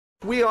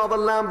We are the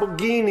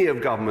Lamborghini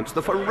of governments,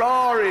 the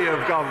Ferrari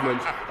of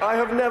governments. I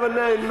have never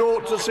known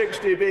 0 to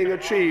 60 being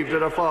achieved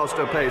at a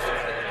faster pace.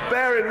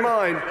 Bear in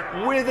mind,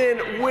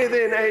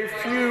 within a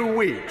few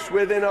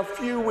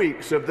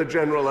weeks of the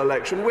general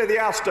election, we're the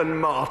Aston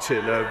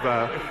Martin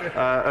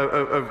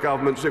of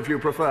governments, if you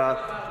prefer.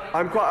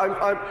 I'm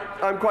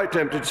quite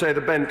tempted to say the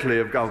Bentley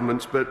of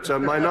governments, but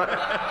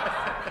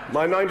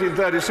my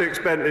 1936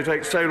 Bentley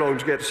takes so long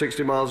to get to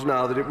 60 miles an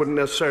hour that it wouldn't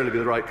necessarily be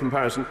the right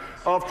comparison.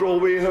 After all,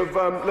 we have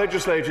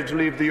legislated to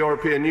leave the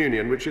European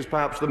Union, which is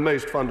perhaps the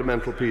most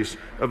fundamental piece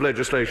of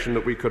legislation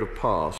that we could have passed.